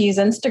reader to use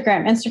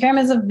Instagram?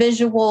 Instagram is a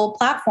visual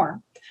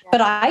platform. But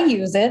I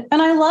use it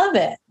and I love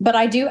it. But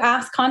I do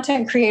ask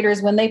content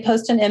creators when they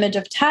post an image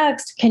of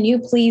text, can you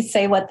please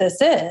say what this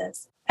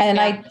is? And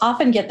I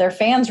often get their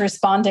fans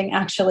responding,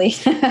 actually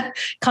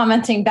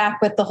commenting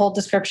back with the whole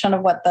description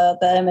of what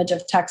the image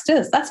of text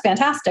is. That's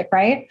fantastic,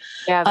 right?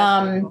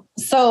 Yeah.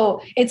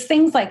 So it's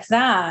things like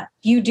that.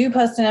 You do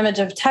post an image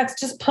of text,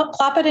 just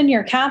plop it in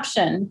your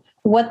caption,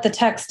 what the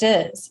text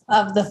is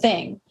of the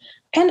thing.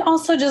 And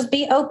also just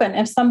be open.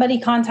 If somebody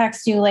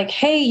contacts you like,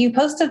 hey, you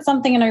posted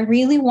something and I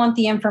really want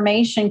the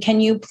information.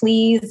 Can you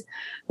please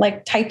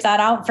like type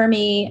that out for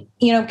me?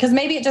 Because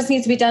maybe it just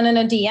needs to be done in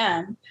a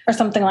DM or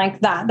something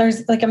like that.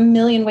 There's like a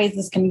million ways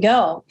this can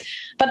go.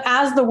 But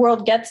as the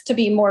world gets to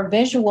be more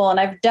visual, and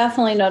I've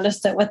definitely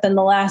noticed it within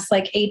the last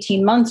like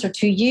 18 months or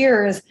 2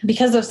 years,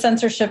 because of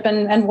censorship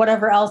and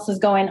whatever else is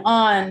going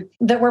on,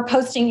 that we're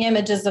posting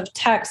images of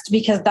text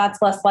because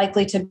that's less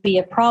likely to be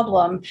a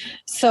problem.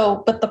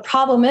 So, but the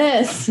problem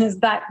is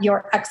that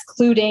you're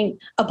excluding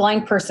a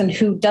blind person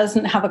who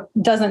doesn't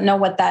know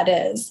what that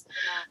is.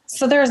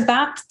 So there's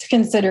that to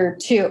consider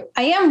too.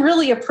 I am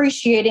really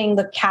appreciating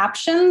the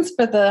captions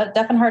for the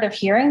deaf and hard of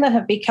hearing that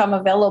have become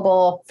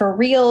available for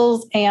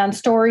reels and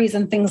stories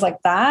and things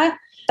like that.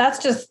 That's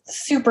just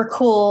super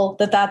cool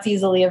that that's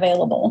easily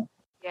available.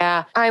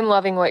 Yeah, I'm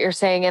loving what you're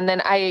saying. And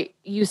then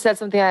you said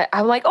something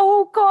I'm like,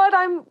 oh God,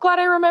 I'm glad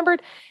I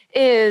remembered,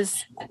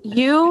 is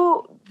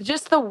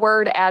just the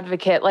word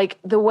advocate, like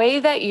the way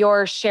that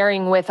you're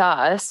sharing with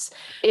us,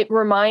 it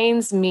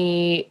reminds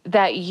me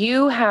that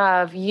you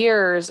have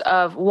years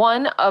of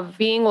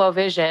being low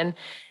vision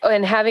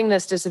and having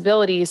this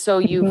disability. So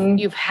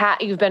you've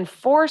been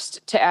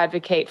forced to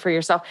advocate for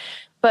yourself,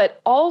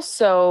 but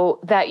also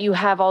that you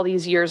have all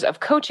these years of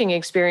coaching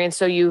experience.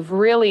 So you've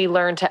really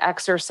learned to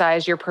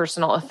exercise your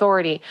personal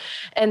authority.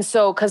 And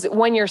so, because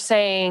when you're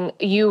saying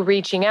you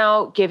reaching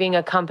out, giving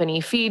a company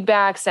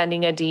feedback,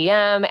 sending a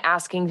DM,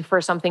 asking for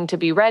something to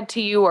be read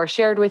to you or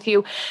shared with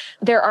you,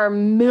 there are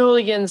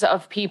millions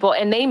of people,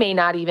 and they may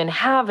not even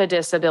have a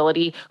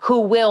disability, who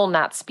will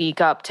not speak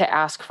up to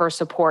ask for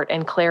support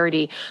and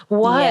clarity.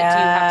 What do you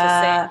have to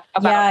say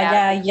about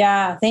that?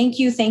 Yeah. Thank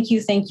you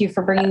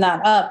for bringing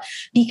that up,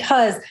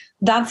 because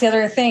that's the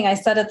other thing I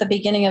said at the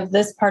beginning of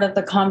this part of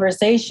the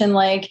conversation.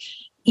 Like,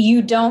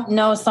 you don't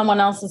know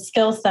someone else's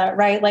skill set,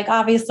 right? Like,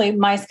 obviously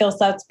my skill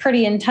set's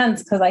pretty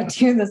intense because I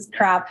do this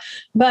crap,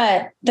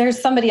 but there's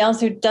somebody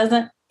else who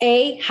doesn't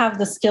A, have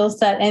the skill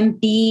set, and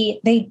B,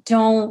 they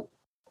don't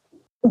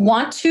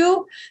want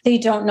to, they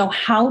don't know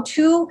how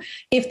to.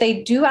 If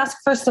they do ask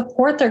for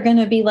support, they're going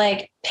to be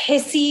like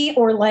pissy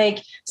or like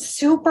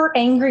super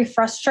angry,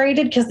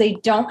 frustrated because they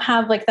don't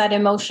have like that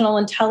emotional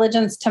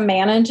intelligence to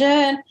manage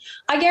it.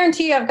 I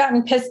guarantee you I've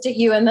gotten pissed at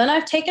you and then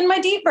I've taken my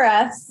deep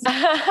breaths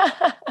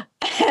and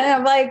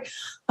I'm like,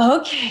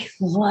 okay,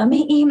 let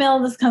me email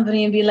this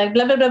company and be like,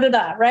 blah, blah, blah, blah,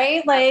 blah,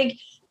 right? Like,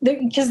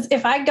 because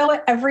if I go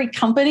at every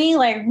company,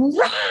 like,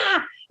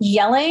 rah,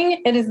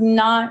 yelling, it is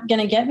not going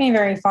to get me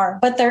very far.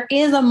 But there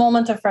is a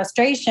moment of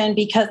frustration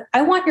because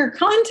I want your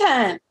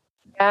content.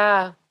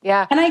 Yeah.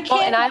 And I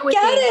can't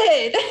get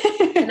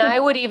it. And I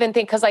would even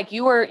think, because like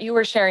you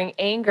were sharing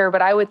anger,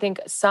 but I would think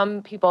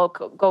some people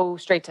go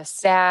straight to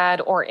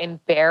sad or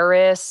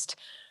embarrassed,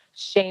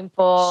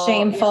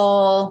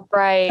 shameful.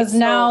 Right. Because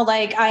now,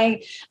 like,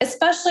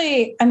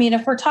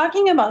 if we're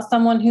talking about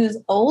someone who's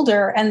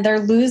older and they're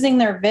losing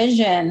their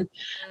vision,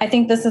 I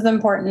think this is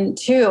important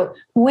too.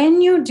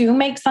 When you do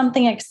make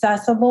something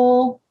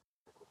accessible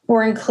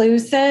or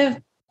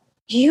inclusive,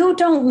 you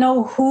don't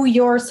know who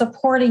you're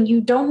supporting. You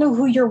don't know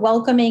who you're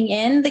welcoming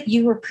in, that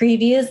you were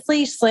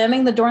previously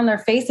slamming the door in their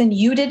face and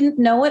you didn't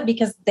know it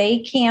because they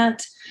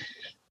can't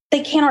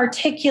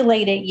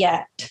articulate it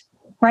yet.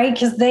 Right?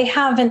 Because they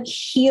haven't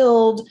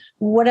healed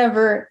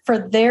whatever for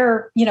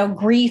their,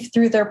 grief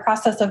through their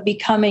process of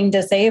becoming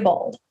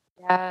disabled.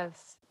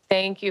 Yes.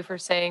 Thank you for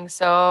saying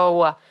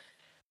so.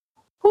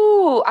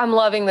 Ooh, I'm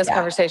loving this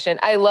conversation.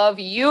 I love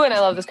you and I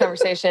love this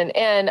conversation.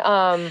 And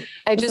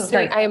I just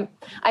think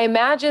I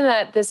imagine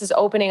that this is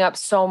opening up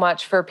so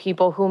much for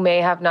people who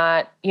may have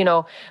not,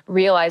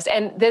 realized.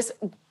 And this,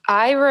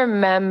 I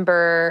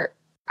remember,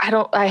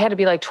 I had to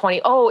be like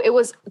 20. Oh, it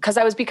was because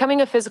I was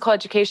becoming a physical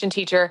education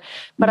teacher,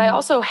 but I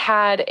also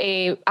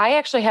I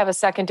actually have a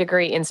second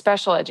degree in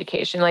special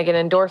education, like an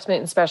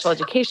endorsement in special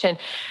education.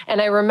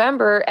 And I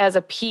remember as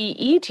a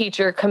PE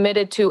teacher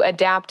committed to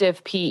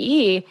adaptive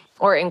PE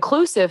or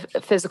inclusive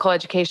physical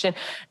education,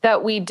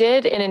 that we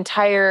did an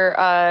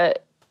entire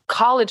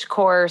college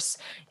course,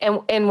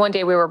 and one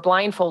day we were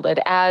blindfolded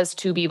as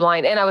to be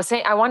blind. And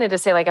I wanted to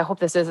say, like, I hope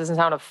this doesn't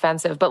sound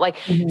offensive, but like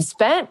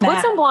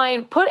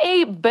put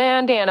a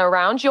bandana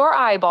around your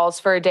eyeballs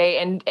for a day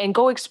and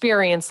go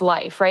experience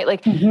life, right?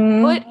 Like put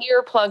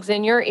earplugs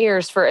in your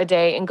ears for a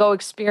day and go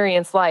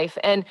experience life.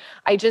 And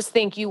I just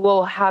think you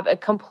will have a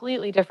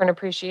completely different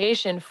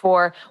appreciation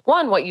for,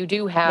 one, what you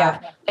do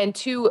have, and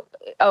two,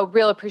 a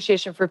real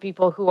appreciation for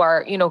people who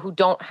are, who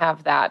don't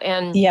have that.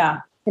 And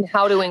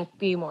how to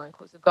be more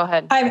inclusive. Go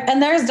ahead.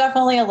 And there's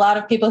definitely a lot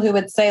of people who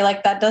would say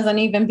like that doesn't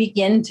even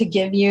begin to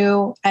give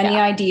you any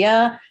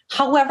idea.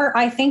 However,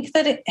 I think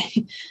that it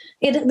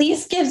at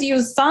least gives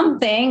you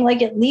something,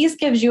 like at least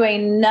gives you a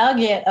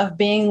nugget of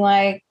being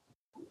like,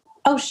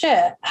 oh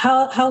shit,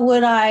 how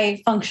would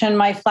I function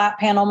my flat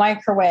panel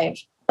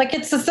microwave? Like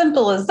it's as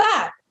simple as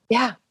that.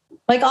 Yeah.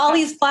 Like all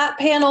these flat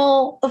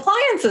panel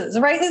appliances,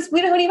 right?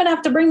 We don't even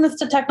have to bring this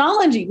to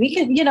technology. We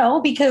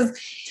can, because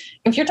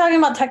if you're talking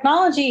about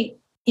technology,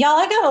 y'all,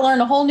 I got to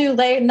learn a whole new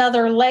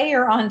another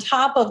layer on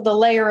top of the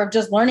layer of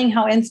just learning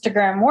how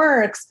Instagram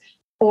works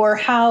or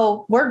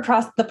how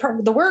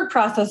the word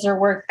processor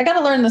works. I got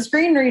to learn the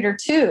screen reader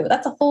too.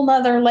 That's a whole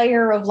nother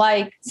layer of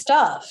like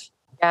stuff.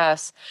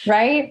 Yes.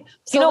 Right.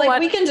 So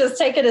we can just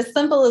take it as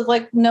simple as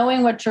like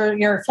knowing what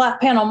your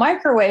flat panel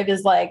microwave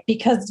is like,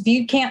 because if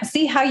you can't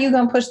see how you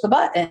going to push the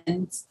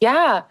buttons.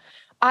 Yeah.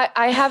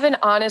 I have an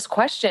honest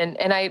question,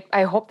 and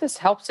I hope this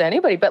helps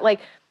anybody, but like,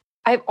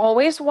 I've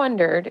always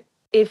wondered,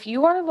 if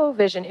you are low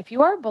vision, if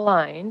you are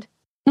blind,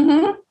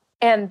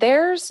 and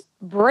there's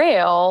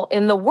Braille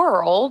in the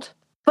world,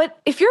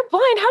 but if you're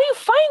blind, how do you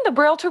find the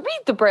Braille to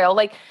read the Braille?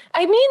 Like,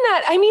 I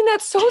mean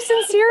that so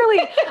sincerely.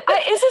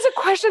 This is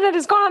a question that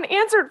has gone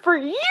unanswered for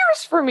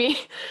years for me.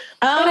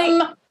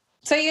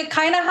 So you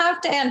kind of have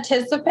to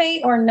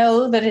anticipate or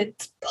know that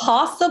it's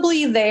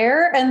possibly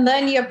there. And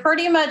then you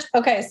pretty much,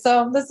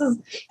 so I'm going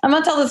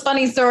to tell this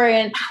funny story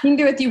and you can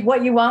do with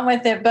what you want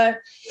with it. But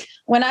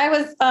when I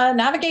was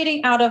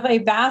navigating out of a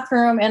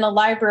bathroom in a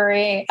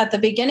library at the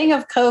beginning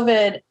of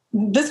COVID,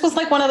 this was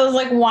like one of those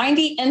like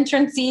windy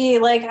entrancey,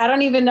 like, I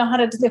don't even know how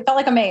to, it felt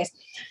like a maze.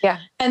 Yeah.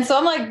 And so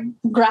I'm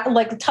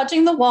like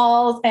touching the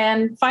walls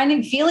and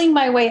feeling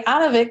my way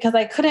out of it. Cause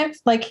I couldn't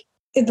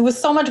it was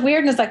so much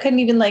weirdness. I couldn't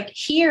even like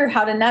hear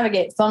how to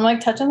navigate. So I'm like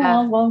touching the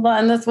walls, blah, blah, blah.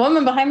 And this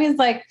woman behind me is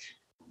like,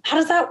 how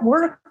does that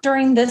work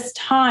during this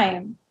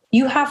time?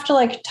 You have to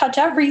like touch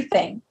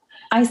everything.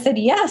 I said,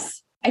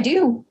 yes, I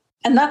do.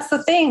 And that's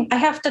the thing. I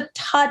have to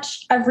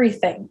touch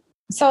everything.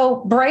 So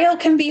Braille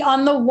can be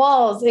on the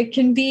walls. It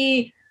can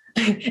be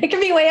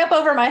way up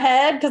over my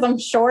head because I'm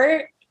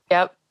short.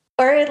 Yep.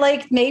 Or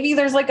maybe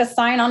there's like a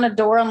sign on a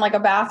door on like a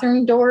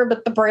bathroom door,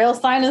 but the Braille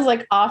sign is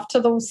like off to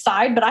the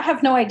side, but I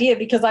have no idea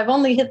because I've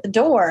only hit the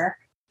door.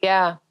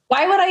 Yeah.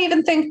 Why would I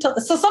even think so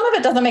some of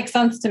it doesn't make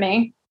sense to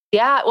me.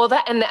 Yeah, well,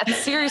 that's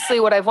seriously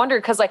what I've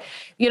wondered. Because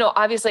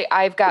obviously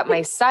I've got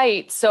my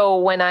sight. So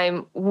when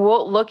I'm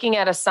looking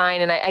at a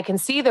sign and I can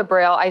see the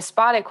Braille, I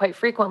spot it quite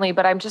frequently,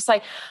 but I'm just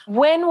like,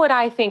 when would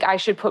I think I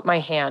should put my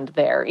hand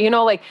there?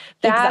 That's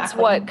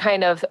exactly what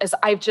kind of, as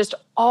I've just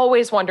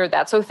always wondered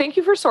that. So thank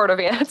you for sort of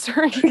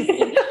answering.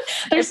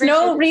 There's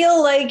no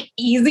real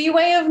easy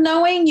way of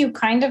knowing. You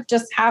kind of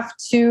just have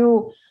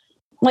to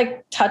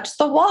touch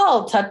the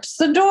wall, touch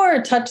the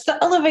door, touch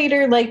the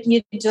elevator.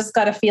 You just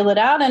got to feel it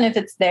out. And if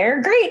it's there,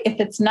 great. If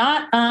it's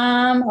not,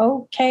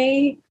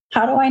 okay.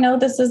 How do I know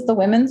this is the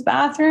women's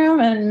bathroom?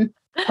 And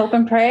hope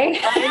and pray.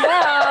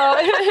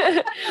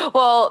 I know.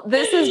 Well,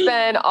 this has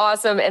been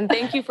awesome. And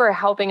thank you for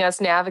helping us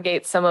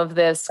navigate some of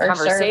this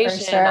conversation.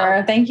 For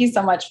sure. Thank you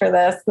so much for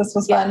this. This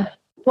was fun.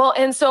 Well,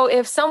 and so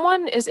if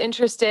someone is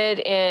interested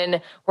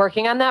in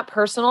working on that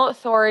personal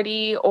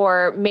authority,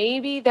 or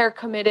maybe they're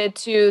committed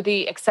to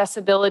the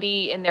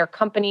accessibility in their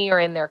company or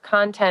in their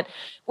content,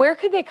 where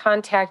could they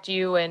contact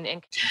you?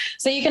 And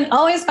so you can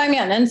always find me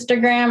on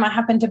Instagram. I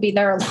happen to be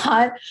there a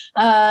lot.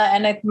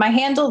 And my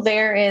handle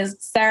there is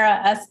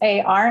Sarah,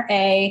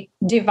 Sara,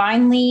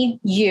 Divinely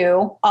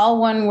You,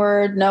 all one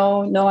word,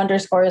 no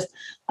underscores.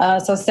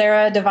 So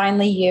Sarah,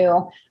 Divinely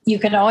You. You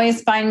can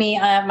always find me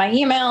at my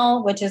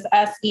email, which is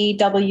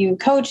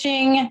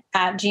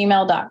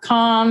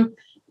sewcoaching@gmail.com.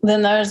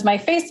 Then there's my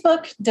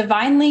Facebook,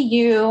 Divinely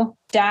You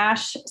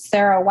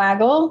Sarah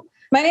Waggle.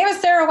 My name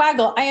is Sarah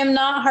Waggle. I am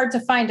not hard to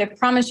find. I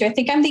promise you. I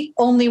think I'm the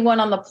only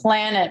one on the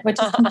planet,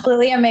 which is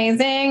completely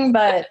amazing.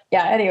 But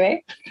yeah,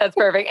 anyway. That's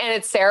perfect. And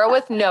it's Sarah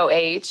with no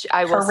H,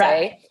 I will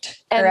say.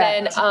 And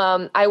Correct.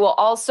 then I will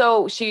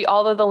also,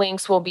 all of the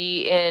links will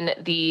be in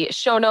the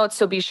show notes.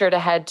 So be sure to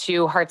head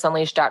to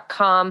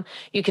heartsunleashed.com.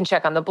 You can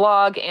check on the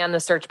blog and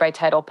the search by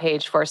title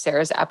page for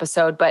Sarah's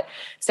episode. But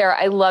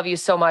Sarah, I love you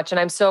so much. And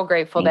I'm so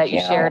grateful that you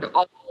shared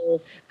all.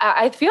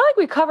 I feel like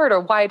we covered a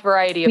wide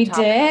variety of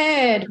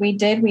topics. We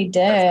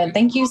did.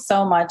 Thank you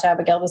so much,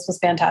 Abigail. This was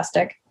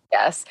fantastic.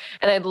 Yes.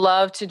 And I'd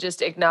love to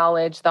just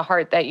acknowledge the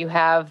heart that you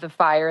have, the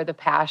fire, the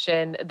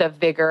passion, the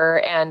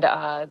vigor, and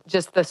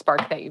just the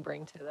spark that you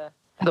bring to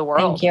the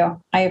world. Thank you.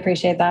 I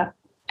appreciate that.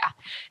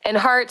 And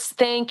Hearts,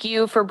 thank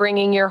you for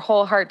bringing your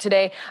whole heart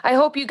today. I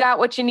hope you got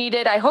what you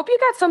needed. I hope you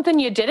got something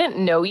you didn't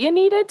know you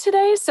needed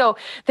today. So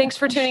thanks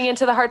for tuning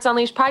into the Hearts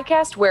Unleashed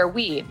podcast, where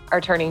we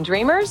are turning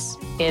dreamers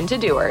into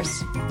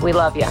doers. We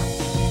love you.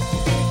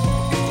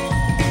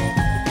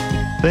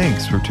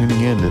 Thanks for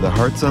tuning in to the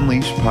Hearts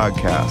Unleashed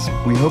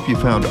podcast. We hope you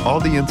found all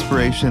the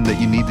inspiration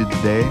that you needed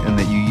today and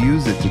that you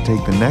use it to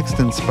take the next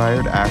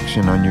inspired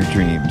action on your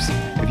dreams.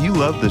 If you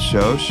love the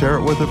show, share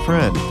it with a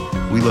friend.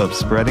 We love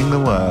spreading the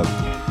love.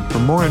 For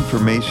more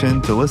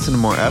information, to listen to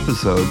more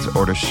episodes,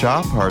 or to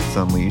shop Hearts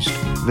Unleashed,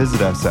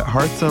 visit us at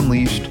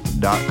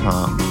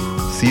heartsunleashed.com.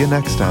 See you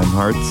next time,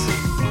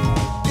 Hearts.